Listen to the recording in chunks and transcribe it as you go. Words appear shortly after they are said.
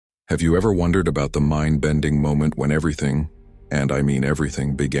Have you ever wondered about the mind-bending moment when everything, and I mean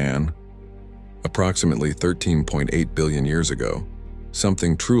everything, began? Approximately 13.8 billion years ago,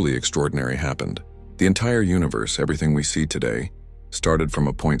 something truly extraordinary happened. The entire universe, everything we see today, started from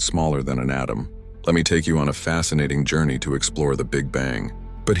a point smaller than an atom. Let me take you on a fascinating journey to explore the Big Bang.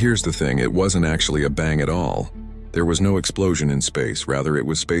 But here's the thing, it wasn't actually a bang at all. There was no explosion in space, rather it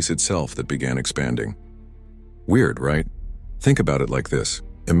was space itself that began expanding. Weird, right? Think about it like this.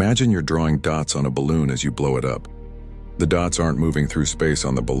 Imagine you're drawing dots on a balloon as you blow it up. The dots aren't moving through space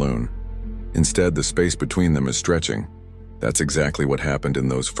on the balloon. Instead, the space between them is stretching. That's exactly what happened in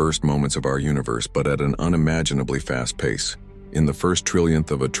those first moments of our universe, but at an unimaginably fast pace. In the first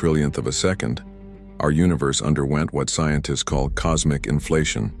trillionth of a second, our universe underwent what scientists call cosmic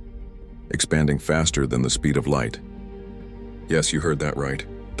inflation, expanding faster than the speed of light. Yes, you heard that right.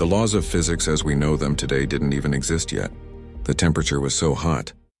 The laws of physics as we know them today didn't even exist yet. The temperature was so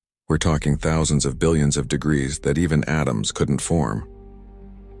hot, we're talking thousands of billions of degrees, that even atoms couldn't form.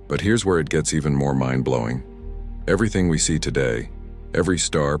 But here's where it gets even more mind-blowing. Everything we see today, every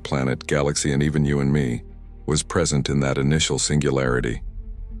star, planet, galaxy, and even you and me, was present in that initial singularity.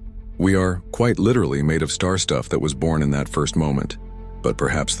 We are, quite literally, made of star stuff that was born in that first moment. But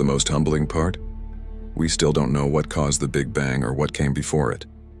perhaps the most humbling part? We still don't know what caused the Big Bang or what came before it.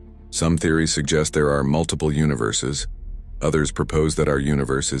 Some theories suggest there are multiple universes. Others propose that our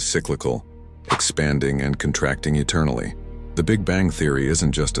universe is cyclical, expanding and contracting eternally. The Big Bang theory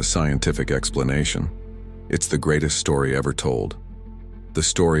isn't just a scientific explanation. It's the greatest story ever told. The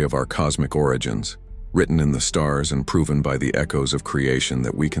story of our cosmic origins, written in the stars and proven by the echoes of creation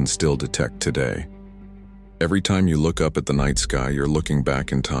that we can still detect today. Every time you look up at the night sky, you're looking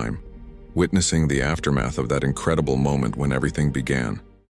back in time, witnessing the aftermath of that incredible moment when everything began.